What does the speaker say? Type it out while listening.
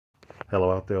Hello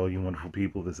out there, all you wonderful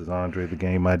people. This is Andre, the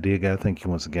Game Idea Guy. Thank you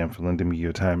once again for lending me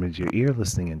your time and your ear,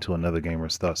 listening into another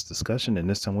Gamer's Thoughts discussion. And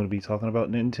this time, I'm going to be talking about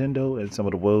Nintendo and some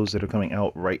of the woes that are coming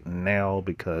out right now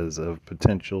because of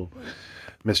potential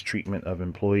mistreatment of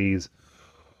employees,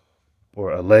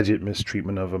 or alleged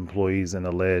mistreatment of employees, and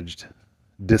alleged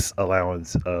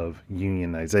disallowance of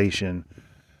unionization.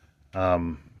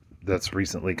 Um, that's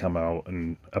recently come out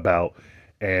and about,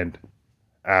 and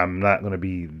I'm not going to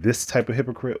be this type of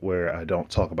hypocrite where I don't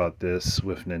talk about this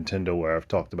with Nintendo, where I've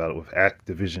talked about it with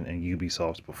Activision and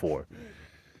Ubisoft before.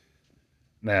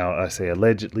 Now, I say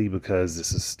allegedly because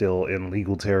this is still in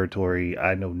legal territory.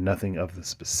 I know nothing of the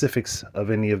specifics of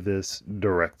any of this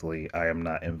directly. I am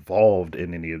not involved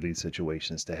in any of these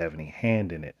situations to have any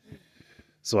hand in it.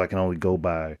 So I can only go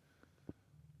by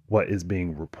what is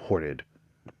being reported.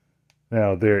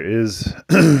 Now, there is,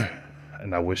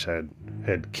 and I wish I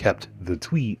had kept the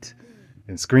tweet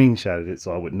and screenshotted it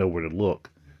so I would know where to look.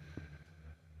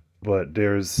 But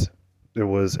there was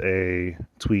a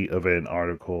tweet of an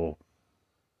article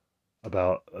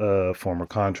about a former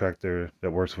contractor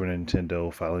that works for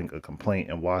Nintendo filing a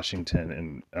complaint in Washington,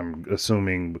 and I'm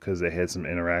assuming because they had some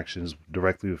interactions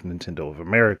directly with Nintendo of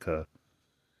America,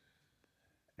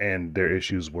 and their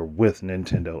issues were with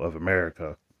Nintendo of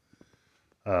America.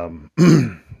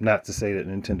 Not to say that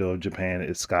Nintendo of Japan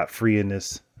is scot-free in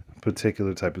this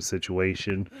particular type of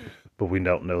situation, but we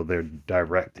don't know their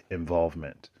direct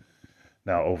involvement.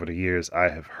 Now, over the years, I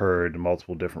have heard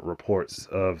multiple different reports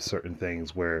of certain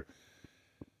things where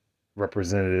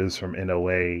representatives from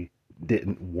NOA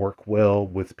didn't work well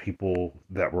with people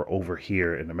that were over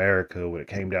here in America when it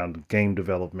came down to game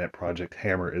development. Project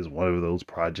Hammer is one of those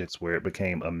projects where it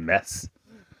became a mess.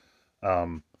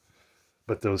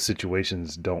 But those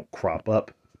situations don't crop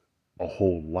up a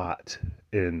whole lot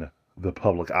in the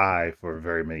public eye for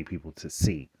very many people to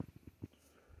see.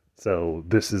 So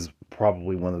this is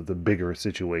probably one of the bigger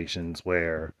situations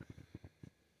where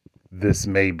this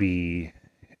may be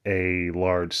a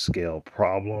large scale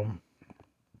problem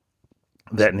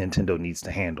that Nintendo needs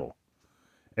to handle.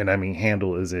 And I mean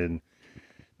handle as in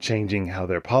changing how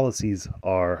their policies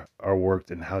are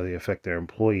worked and how they affect their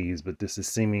employees, but this is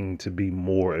seeming to be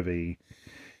more of a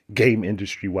game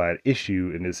industry wide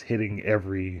issue and is hitting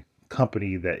every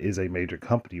company that is a major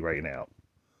company right now.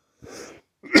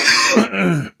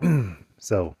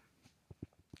 So,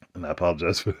 and I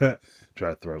apologize for that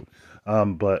dry throat.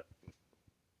 But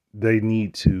they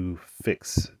need to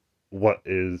fix what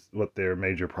their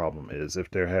major problem is if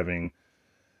they're having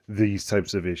these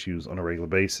types of issues on a regular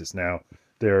basis. Now,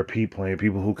 there are people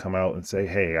who come out and say,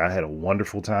 hey, I had a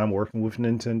wonderful time working with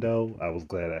Nintendo. I was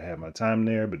glad I had my time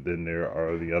there. But then there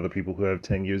are the other people who have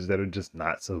tenures that are just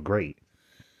not so great.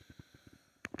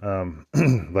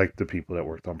 Like the people that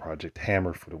worked on Project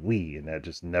Hammer for the Wii, and that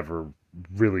just never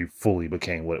really fully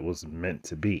became what it was meant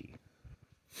to be.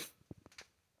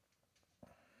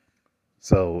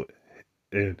 So,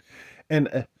 and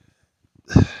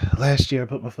last year I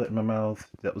put my foot in my mouth.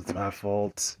 That was my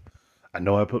fault. I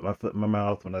know I put my foot in my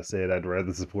mouth when I said I'd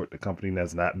rather support the company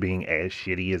that's not being as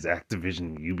shitty as Activision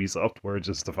and Ubisoft were,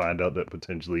 just to find out that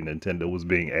potentially Nintendo was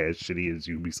being as shitty as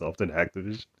Ubisoft and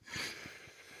Activision.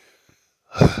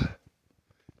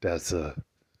 That's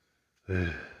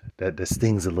that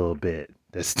stings a little bit.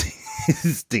 That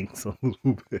stings a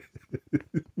little bit.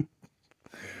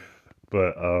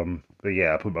 But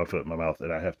yeah, I put my foot in my mouth,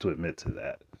 and I have to admit to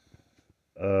that.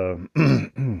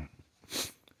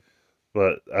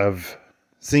 But I've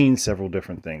seen several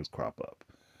different things crop up.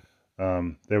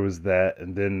 There was that,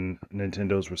 and then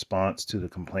Nintendo's response to the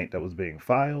complaint that was being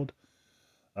filed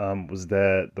was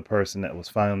that the person that was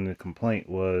filing the complaint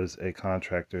was a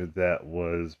contractor that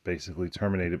was basically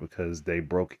terminated because they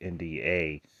broke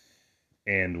NDA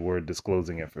and were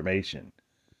disclosing information,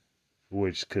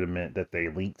 which could have meant that they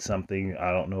leaked something.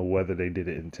 I don't know whether they did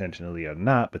it intentionally or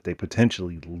not, but they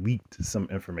potentially leaked some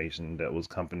information that was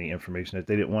company information that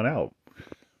they didn't want out.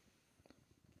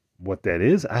 What that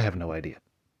is, I have no idea.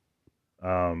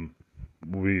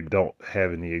 We don't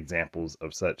have any examples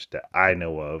of such that I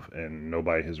know of, and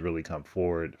nobody has really come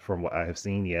forward from what I have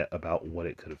seen yet about what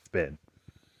it could have been.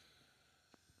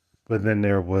 But then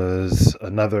there was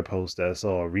another post that I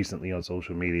saw recently on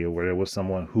social media where there was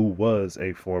someone who was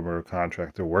a former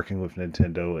contractor working with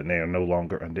Nintendo, and they are no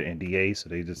longer under NDA, so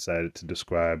they decided to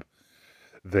describe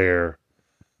their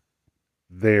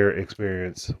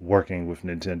experience working with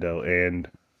Nintendo. And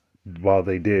while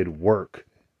they did work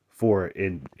for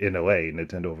NOA,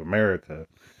 Nintendo of America,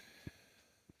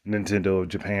 Nintendo of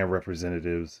Japan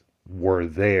representatives were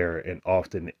there and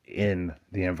often in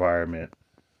the environment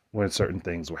when certain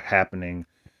things were happening,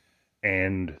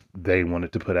 and they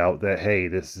wanted to put out that, hey,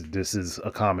 this is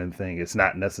a common thing. It's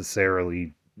not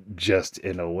necessarily just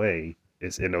NOA,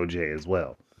 it's NOJ as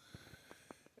well.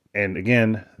 And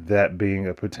again, that being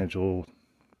a potential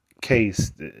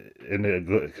case, and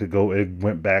it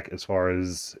went back as far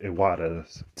as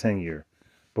Iwata's tenure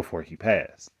before he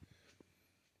passed.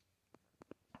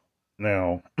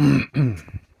 Now, the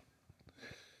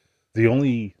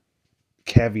only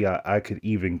caveat I could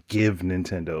even give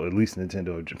Nintendo, at least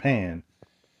Nintendo of Japan,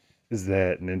 is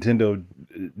that Nintendo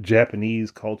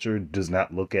Japanese culture does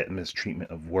not look at mistreatment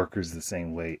of workers the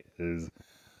same way as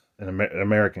an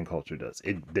American culture does.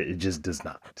 It just does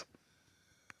not.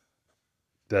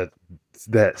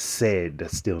 That said,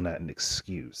 that's still not an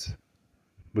excuse,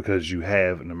 because you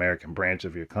have an American branch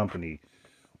of your company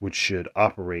which should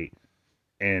operate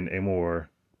in a more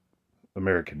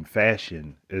American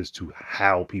fashion as to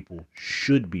how people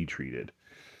should be treated.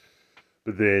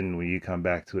 But then when you come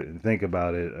back to it and think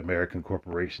about it, American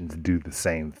corporations do the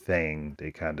same thing.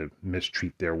 They kind of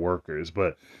mistreat their workers.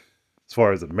 But as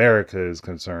far as America is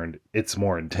concerned, it's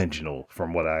more intentional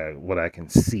from what I can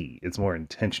see. It's more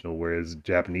intentional, whereas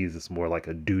Japanese is more like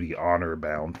a duty honor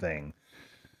bound thing.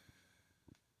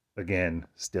 Again,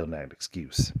 still not an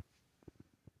excuse.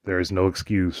 There is no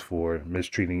excuse for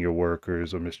mistreating your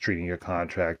workers or mistreating your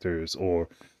contractors or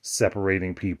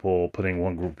separating people, putting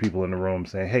one group of people in the room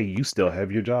saying, hey, you still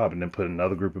have your job, and then put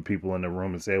another group of people in the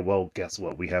room and say, well, guess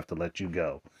what? We have to let you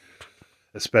go.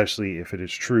 Especially if it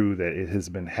is true that it has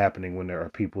been happening when there are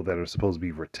people that are supposed to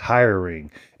be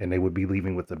retiring and they would be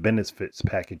leaving with the benefits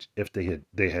package if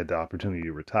they had the opportunity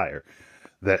to retire.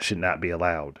 That should not be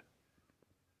allowed.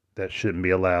 That shouldn't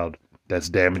be allowed. That's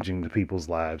damaging to people's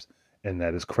lives. And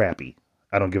that is crappy.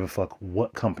 I don't give a fuck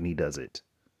what company does it.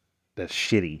 That's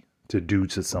shitty to do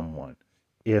to someone,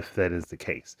 if that is the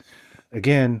case.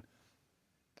 Again,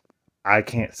 I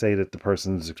can't say that the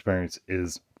person's experience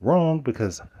is wrong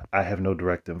because I have no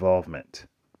direct involvement.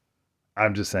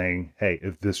 I'm just saying, hey,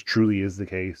 if this truly is the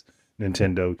case,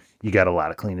 Nintendo, you got a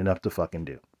lot of cleaning up to fucking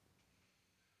do.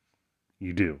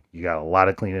 You do. You got a lot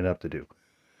of cleaning up to do.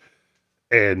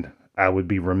 And I would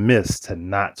be remiss to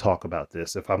not talk about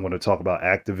this if I'm going to talk about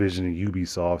Activision and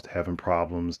Ubisoft having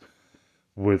problems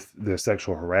with their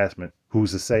sexual harassment.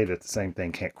 Who's to say that the same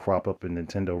thing can't crop up in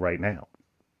Nintendo right now?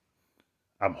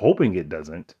 I'm hoping it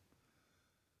doesn't,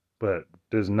 but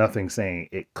there's nothing saying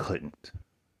it couldn't.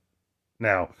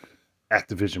 Now,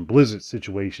 Activision Blizzard's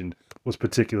situation was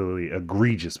particularly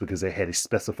egregious because they had a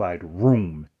specified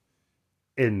room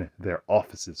in their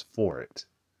offices for it.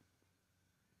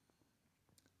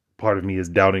 Part of me is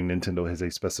doubting Nintendo has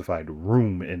a specified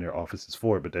room in their offices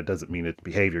for it, but that doesn't mean that the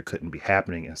behavior couldn't be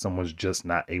happening and someone's just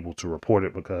not able to report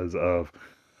it because of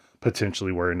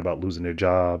potentially worrying about losing their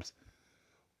jobs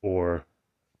or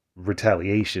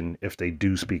retaliation if they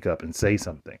do speak up and say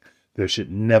something. There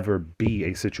should never be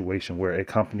a situation where a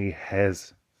company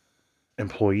has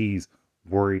employees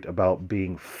worried about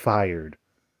being fired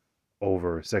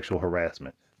over sexual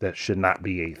harassment. That should not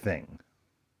be a thing.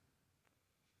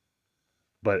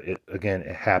 But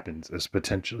it happens. It's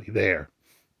potentially there.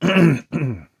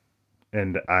 And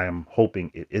I am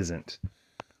hoping it isn't.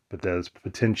 But that's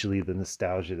potentially the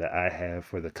nostalgia that I have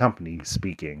for the company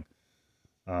speaking.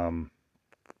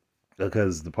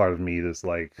 Because the part of me that's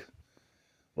like,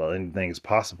 well, anything is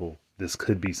possible. This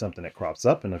could be something that crops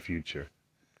up in the future.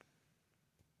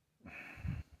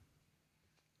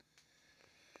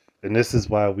 And this is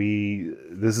why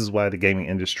the gaming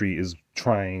industry is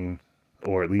trying,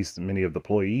 or at least many of the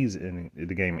employees in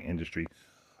the gaming industry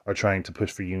are trying to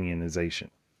push for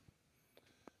unionization,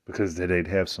 because they'd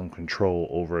have some control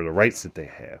over the rights that they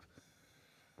have.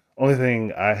 Only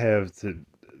thing I have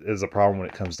is a problem when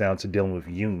it comes down to dealing with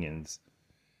unions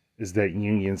is that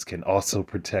unions can also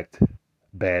protect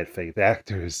bad faith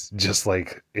actors just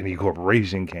like any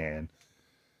corporation can.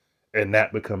 And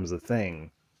that becomes a thing.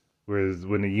 Whereas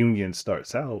when a union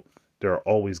starts out, there are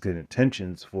always good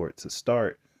intentions for it to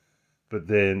start. But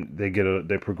then they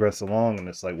progress along and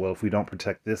it's like, well, if we don't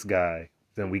protect this guy,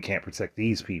 then we can't protect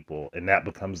these people. And that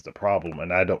becomes the problem.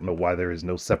 And I don't know why there is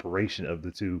no separation of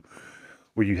the two,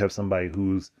 where you have somebody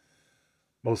who's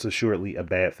most assuredly a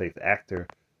bad faith actor.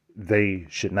 They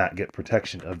should not get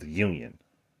protection of the union.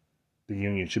 The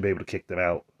union should be able to kick them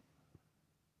out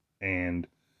and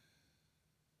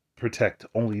protect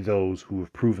only those who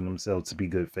have proven themselves to be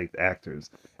good faith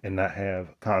actors and not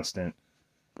have constant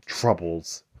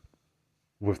troubles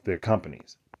with their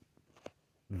companies.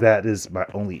 That is my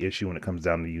only issue when it comes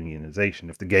down to unionization.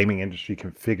 If the gaming industry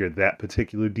can figure that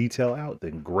particular detail out,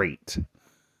 then great.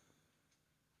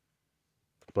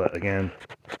 But again,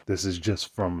 this is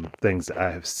just from things that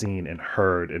I have seen and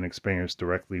heard and experienced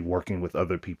directly working with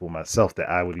other people myself that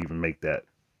I would even make that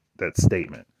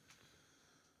statement.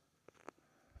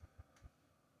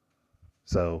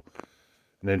 So,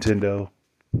 Nintendo,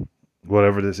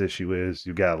 whatever this issue is,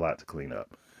 you got a lot to clean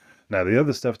up. Now, the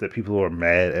other stuff that people are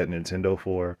mad at Nintendo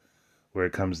for, where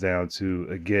it comes down to,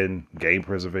 again, game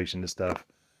preservation and stuff,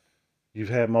 you've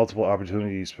had multiple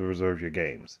opportunities to preserve your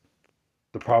games.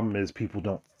 The problem is people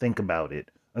don't think about it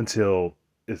until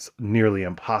it's nearly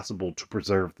impossible to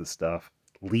preserve the stuff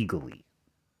legally.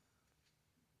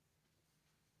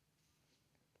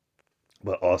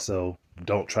 But also,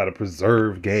 don't try to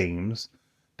preserve games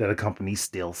that a company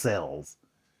still sells.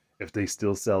 If they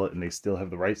still sell it and they still have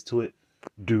the rights to it,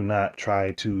 do not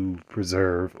try to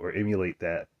preserve or emulate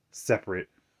that separate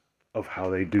of how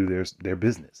they do their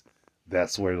business.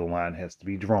 That's where the line has to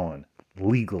be drawn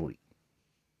legally.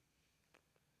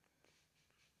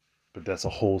 But that's a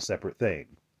whole separate thing.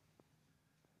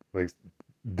 Like,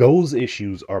 those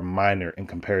issues are minor in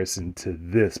comparison to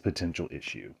this potential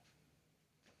issue.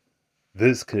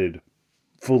 This could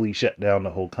fully shut down the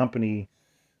whole company.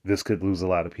 This could lose a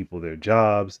lot of people their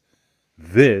jobs.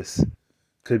 This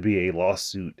could be a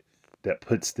lawsuit that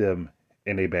puts them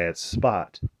in a bad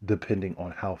spot, depending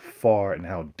on how far and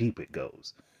how deep it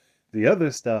goes. The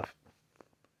other stuff,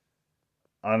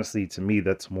 honestly, to me,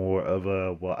 that's more of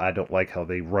a, well, I don't like how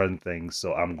they run things,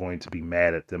 so I'm going to be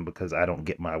mad at them because I don't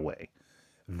get my way.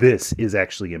 This is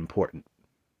actually important.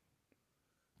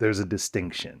 There's a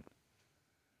distinction.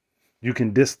 You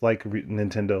can dislike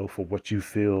Nintendo for what you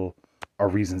feel are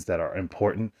reasons that are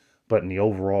important, but in the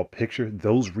overall picture,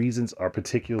 those reasons are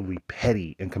particularly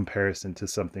petty in comparison to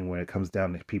something when it comes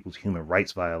down to people's human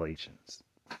rights violations.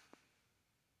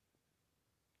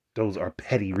 Those are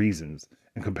petty reasons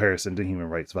in comparison to human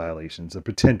rights violations or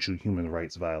potential human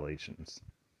rights violations.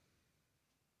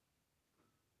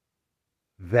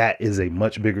 That is a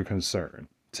much bigger concern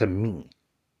to me.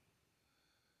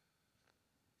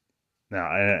 Now,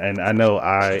 and I know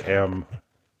I am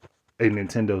a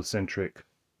Nintendo centric,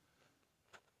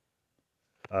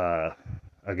 I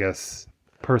guess,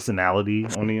 personality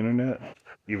on the internet,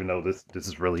 even though this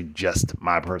is really just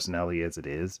my personality as it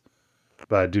is.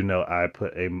 But I do know I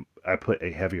put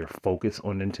a heavier focus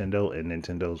on Nintendo and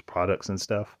Nintendo's products and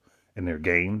stuff and their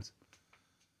games.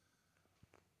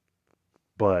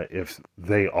 But if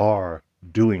they are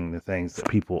doing the things that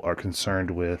people are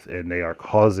concerned with and they are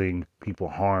causing people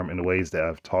harm in the ways that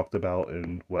I've talked about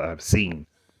and what I've seen,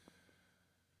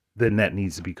 then that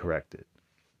needs to be corrected.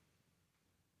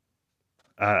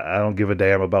 I don't give a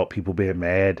damn about people being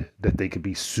mad that they could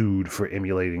be sued for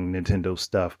emulating Nintendo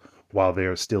stuff while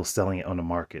they're still selling it on the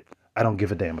market. I don't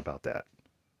give a damn about that.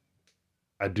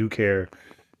 I do care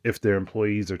if their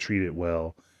employees are treated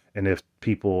well and if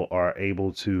people are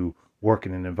able to work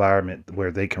in an environment where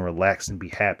they can relax and be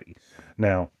happy.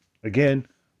 Now, again,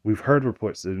 we've heard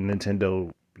reports of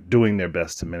Nintendo doing their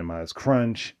best to minimize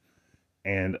crunch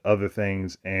and other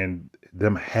things, and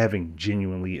them having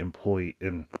genuinely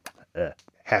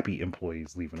happy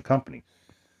employees leaving the company.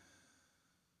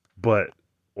 But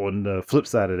on the flip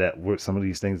side of that, with some of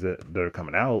these things that are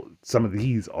coming out, some of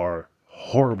these are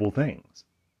horrible things,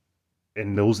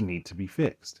 and those need to be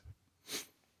fixed.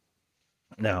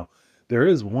 Now, there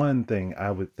is one thing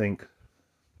I would think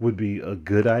would be a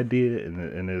good idea,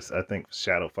 and this, I think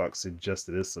Shadow Fox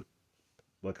suggested this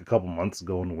like a couple months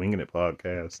ago on the Winging It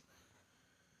podcast,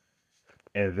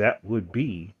 and that would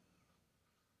be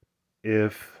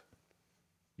if,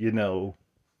 you know,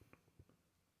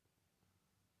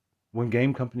 when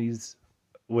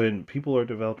people are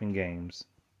developing games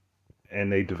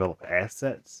and they develop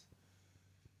assets,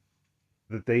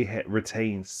 that they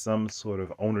retain some sort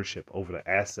of ownership over the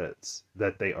assets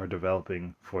that they are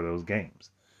developing for those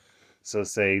games. So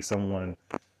say someone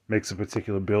makes a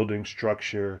particular building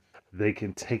structure, they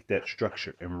can take that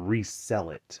structure and resell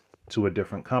it to a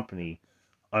different company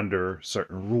under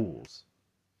certain rules.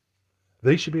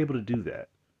 They should be able to do that.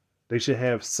 They should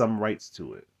have some rights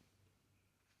to it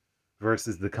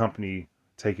versus the company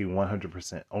taking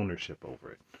 100% ownership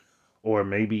over it. Or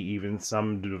maybe even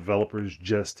some developers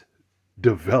just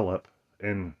develop,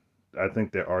 and I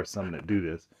think there are some that do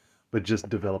this, but just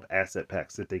develop asset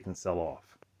packs that they can sell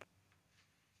off.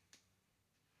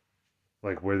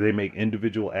 Like where they make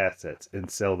individual assets and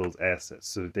sell those assets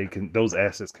so that those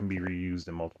assets can be reused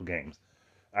in multiple games.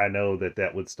 I know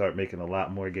that would start making a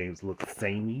lot more games look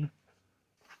samey,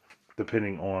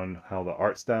 depending on how the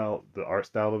art style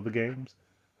of the games.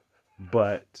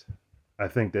 But I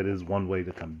think that is one way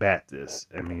to combat this.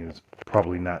 I mean, it's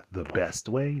probably not the best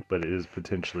way, but it is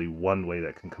potentially one way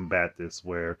that can combat this,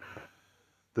 where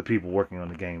the people working on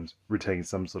the games retain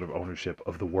some sort of ownership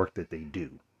of the work that they do.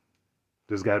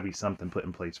 There's got to be something put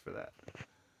in place for that.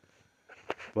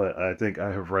 But I think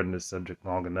I have run this subject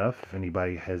long enough. If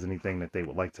anybody has anything that they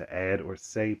would like to add or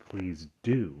say, please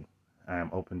do. I am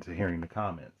open to hearing the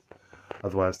comments.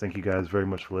 Otherwise, thank you guys very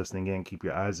much for listening in. Keep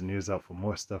your eyes and ears out for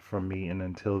more stuff from me. And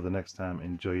until the next time,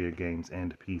 enjoy your games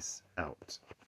and peace out.